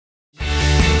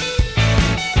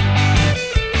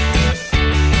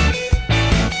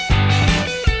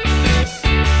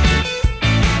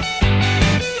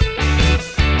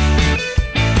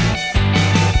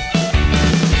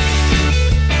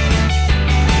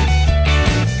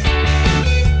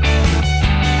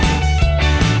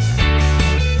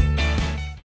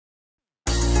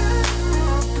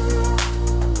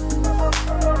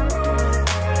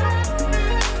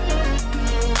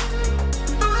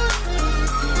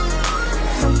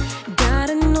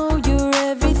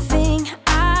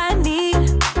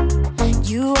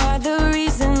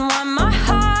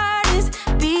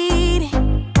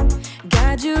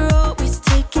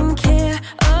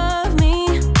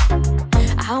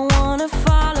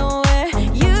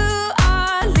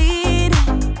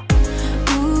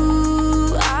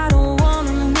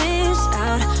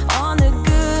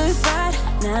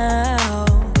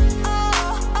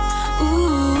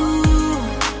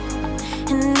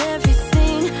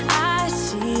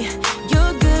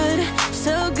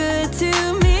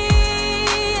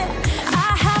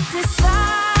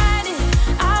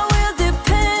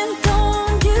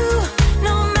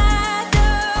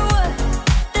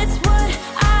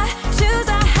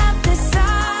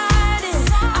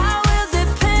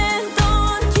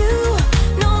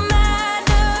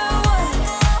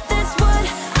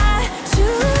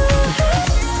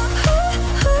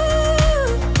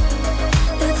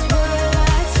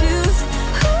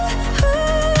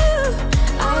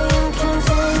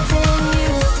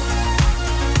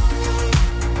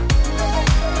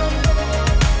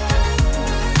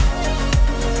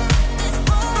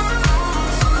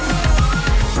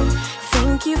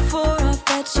for all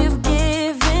that you've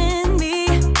given me.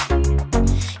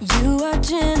 You are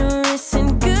generous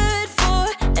and good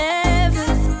forever.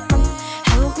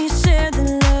 Help me share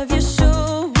the love you're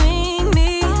showing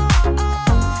me.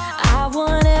 I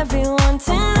want everyone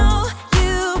to know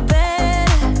you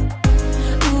better.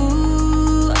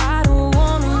 Ooh, I don't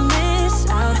wanna miss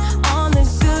out on the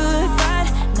good right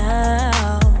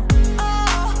now.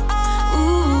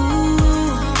 Ooh,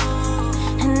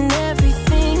 and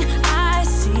everything I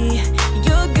see,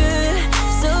 you're good,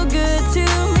 so good to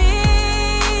me.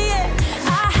 I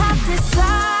have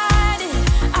decided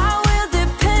I will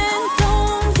depend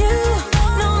on you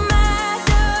no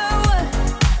matter what.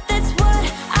 That's what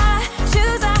I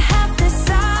choose. I have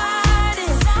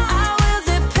decided I will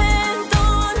depend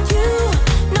on you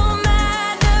no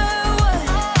matter what.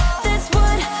 That's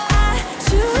what I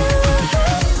choose.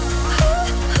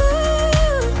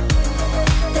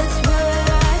 That's what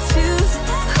I choose.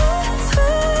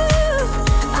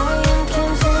 I am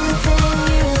content in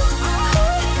you.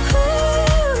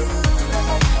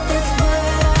 That's what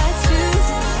I choose.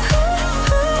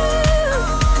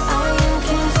 I am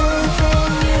content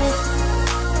in you.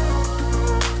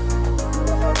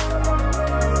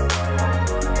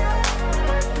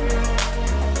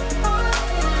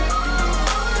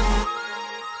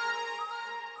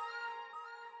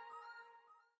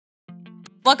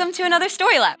 Welcome to another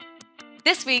Story Lab.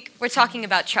 This week, we're talking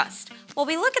about trust, while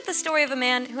we look at the story of a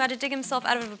man who had to dig himself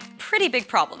out of a pretty big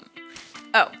problem.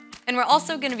 Oh, and we're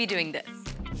also going to be doing this.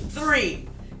 3,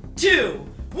 2,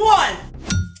 1.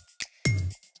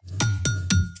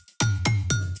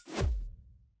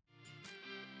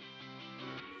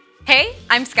 Hey,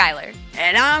 I'm Skylar.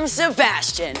 And I'm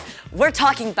Sebastian. We're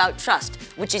talking about trust,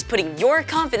 which is putting your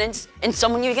confidence in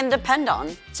someone you can depend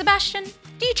on. Sebastian,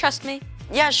 do you trust me?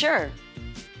 Yeah, sure.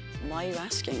 Why are you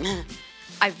asking?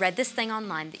 I read this thing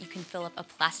online that you can fill up a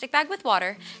plastic bag with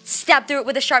water, stab through it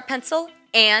with a sharp pencil,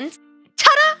 and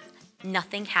ta-da!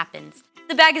 Nothing happens.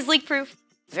 The bag is leak-proof.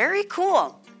 Very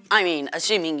cool. I mean,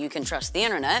 assuming you can trust the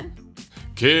internet.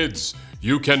 Kids,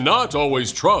 you cannot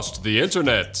always trust the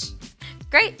internet.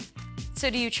 Great. So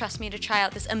do you trust me to try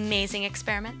out this amazing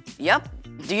experiment? Yep,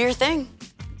 do your thing.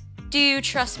 Do you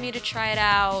trust me to try it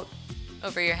out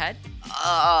over your head?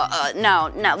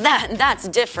 No, that's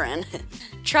different.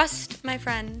 Trust, my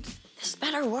friend. This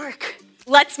better work.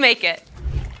 Let's make it.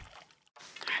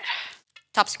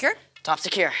 Top secure? Top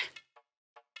secure.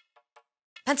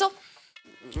 Pencil?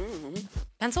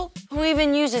 Pencil? Who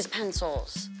even uses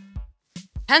pencils?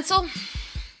 Pencil?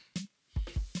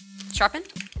 Sharpen?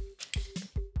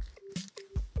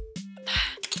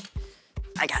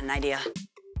 I got an idea.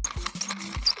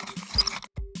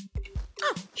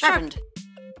 Oh, Sharpened.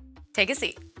 Take a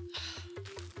seat.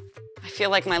 I feel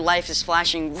like my life is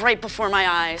flashing right before my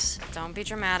eyes. Don't be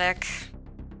dramatic.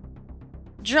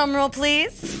 Drum roll,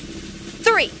 please.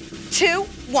 3, 2,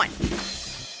 1.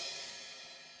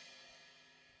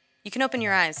 You can open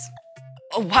your eyes.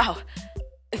 Oh, wow.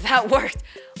 That worked.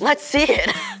 Let's see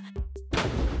it.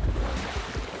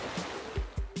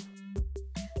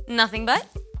 Nothing but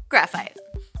graphite.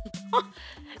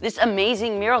 This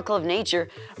amazing miracle of nature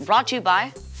brought to you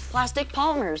by plastic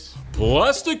polymers.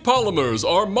 Plastic polymers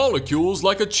are molecules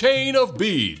like a chain of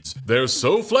beads. They're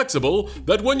so flexible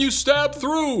that when you stab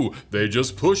through, they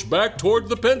just push back toward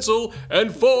the pencil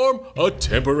and form a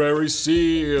temporary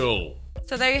seal.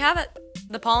 So there you have it.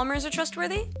 The polymers are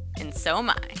trustworthy, and so am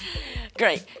I.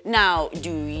 Great. Now, do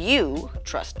you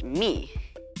trust me?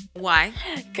 Why?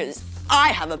 Because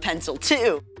I have a pencil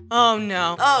too. Oh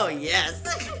no. Oh, yes.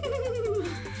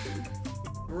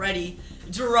 Ready?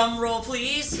 Drum roll,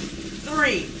 please.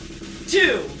 3,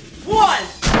 2, 1.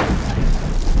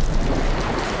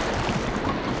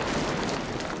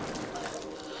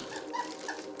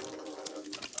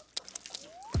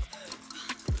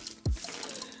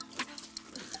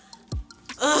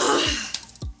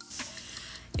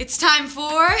 It's time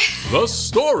for The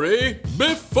story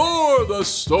before the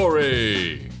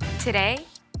story. Today,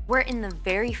 we're in the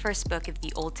very first book of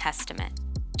the Old Testament,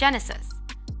 Genesis.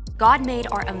 God made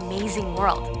our amazing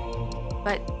world,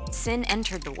 but sin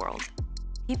entered the world.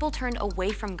 People turned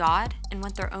away from God and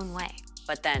went their own way.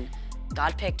 But then,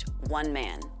 God picked one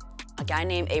man, a guy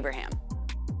named Abraham.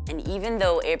 And even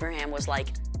though Abraham was like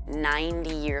 90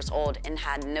 years old and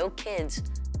had no kids,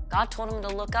 God told him to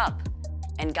look up.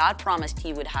 And God promised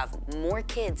he would have more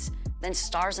kids than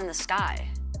stars in the sky.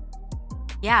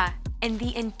 Yeah, and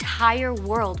the entire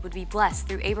world would be blessed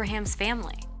through Abraham's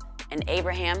family. And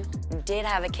Abraham did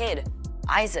have a kid,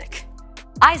 Isaac.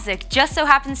 Isaac just so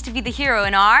happens to be the hero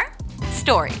in our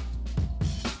story.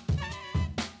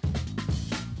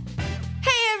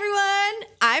 Hey everyone,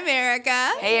 I'm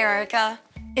America. Hey, Erica.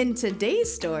 In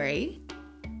today's story,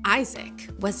 Isaac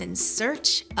was in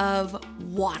search of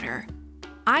water.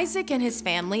 Isaac and his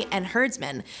family and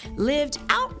herdsmen lived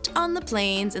out on the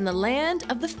plains in the land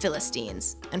of the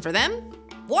Philistines. And for them,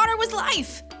 water was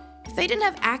life. If they didn't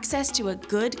have access to a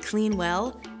good, clean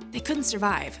well, they couldn't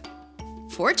survive.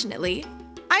 Fortunately,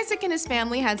 Isaac and his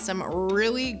family had some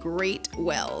really great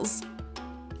wells.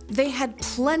 They had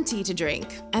plenty to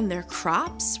drink, and their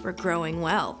crops were growing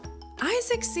well.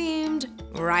 Isaac seemed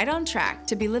right on track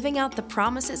to be living out the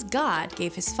promises God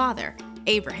gave his father,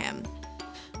 Abraham.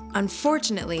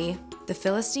 Unfortunately, the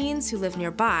Philistines who lived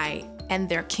nearby and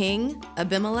their king,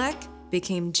 Abimelech,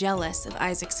 became jealous of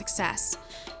Isaac's success.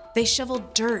 They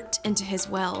shoveled dirt into his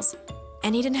wells,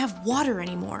 and he didn't have water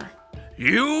anymore.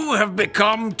 You have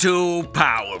become too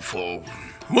powerful.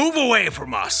 Move away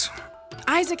from us.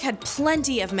 Isaac had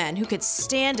plenty of men who could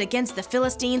stand against the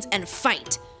Philistines and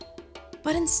fight.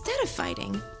 But instead of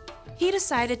fighting, he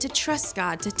decided to trust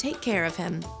God to take care of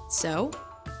him. So,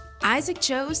 Isaac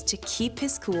chose to keep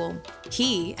his cool.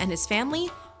 He and his family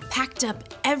packed up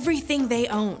everything they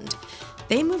owned.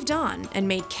 They moved on and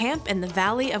made camp in the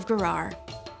valley of Gerar,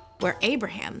 where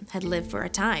Abraham had lived for a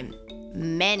time,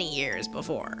 many years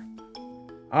before.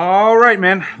 All right,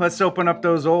 man, let's open up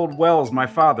those old wells my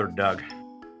father dug.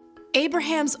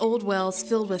 Abraham's old wells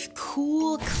filled with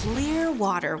cool, clear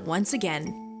water once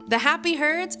again. The happy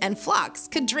herds and flocks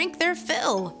could drink their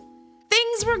fill.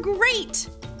 Things were great!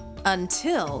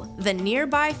 Until the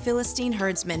nearby Philistine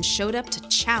herdsmen showed up to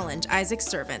challenge Isaac's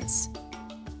servants.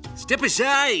 Step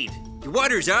aside! The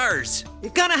water's ours!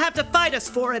 You're gonna have to fight us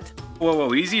for it!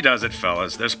 Whoa, easy does it,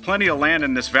 fellas. There's plenty of land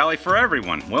in this valley for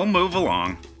everyone. We'll move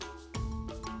along.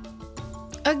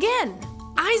 Again,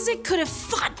 Isaac could have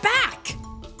fought back.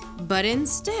 But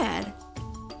instead,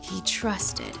 he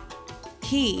trusted.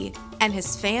 He and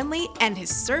his family and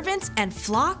his servants and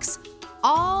flocks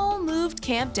all moved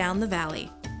camp down the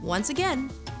valley. Once again,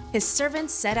 his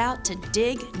servants set out to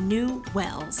dig new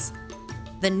wells.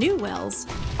 The new wells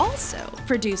also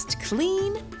produced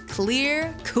clean,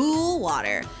 clear, cool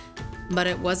water. But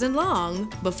it wasn't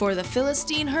long before the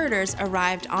Philistine herders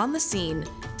arrived on the scene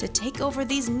to take over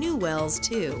these new wells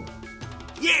too.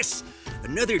 Yes!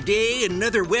 Another day,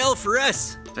 another well for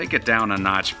us! Take it down a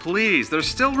notch, please. There's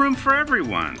still room for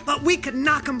everyone. But we could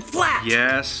knock them flat!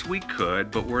 Yes, we could,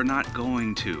 but we're not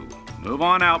going to. Move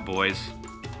on out, boys.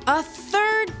 A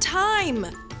third time,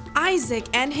 Isaac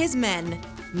and his men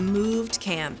moved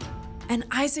camp, and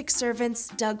Isaac's servants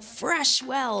dug fresh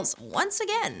wells once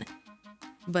again.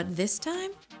 But this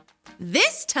time,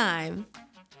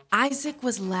 Isaac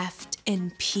was left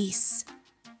in peace.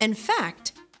 In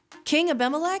fact, King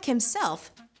Abimelech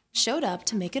himself showed up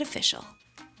to make it official.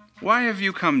 Why have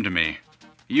you come to me?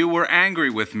 You were angry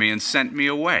with me and sent me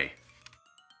away.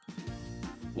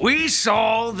 We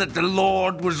saw that the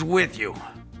Lord was with you.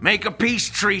 Make a peace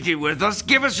treaty with us.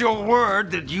 Give us your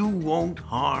word that you won't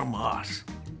harm us.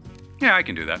 Yeah, I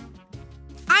can do that.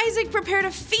 Isaac prepared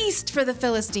a feast for the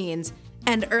Philistines,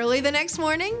 and early the next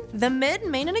morning, the men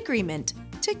made an agreement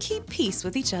to keep peace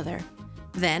with each other.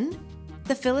 Then,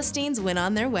 the Philistines went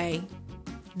on their way.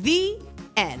 The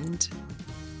end.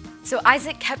 So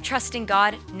Isaac kept trusting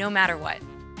God no matter what.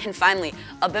 And finally,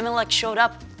 Abimelech showed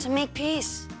up to make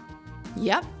peace.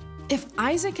 Yep. If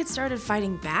Isaac had started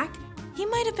fighting back, he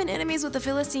might have been enemies with the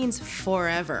Philistines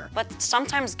forever. But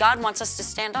sometimes God wants us to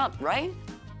stand up, right?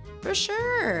 For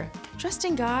sure.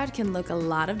 Trusting God can look a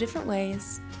lot of different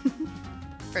ways.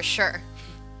 For sure.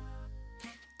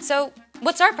 So,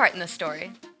 what's our part in this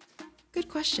story? Good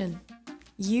question.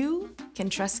 You can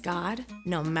trust God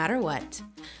no matter what.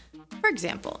 For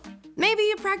example, maybe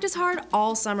you practice hard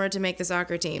all summer to make the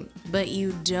soccer team, but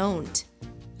you don't.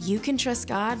 You can trust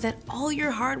God that all your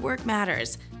hard work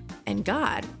matters, and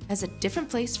God has a different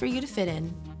place for you to fit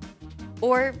in.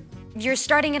 Or you're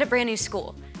starting at a brand new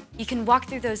school. You can walk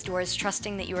through those doors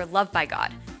trusting that you are loved by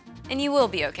God, and you will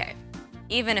be okay,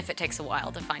 even if it takes a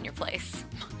while to find your place.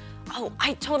 Oh,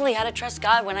 I totally had to trust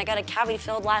God when I got a cavity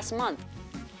filled last month.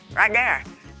 Right there.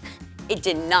 It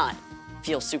did not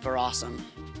feel super awesome.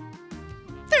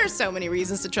 There are so many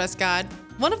reasons to trust God.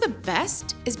 One of the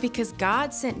best is because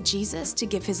God sent Jesus to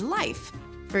give his life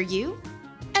for you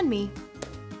and me.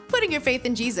 Putting your faith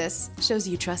in Jesus shows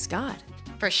you trust God.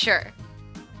 For sure.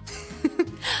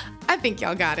 I think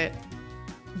y'all got it.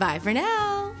 Bye for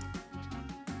now.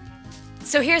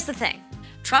 So here's the thing.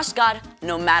 Trust God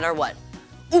no matter what.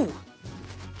 Ooh,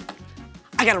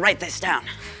 I gotta write this down.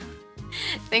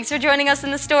 Thanks for joining us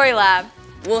in the Story Lab.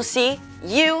 We'll see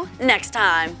you next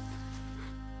time.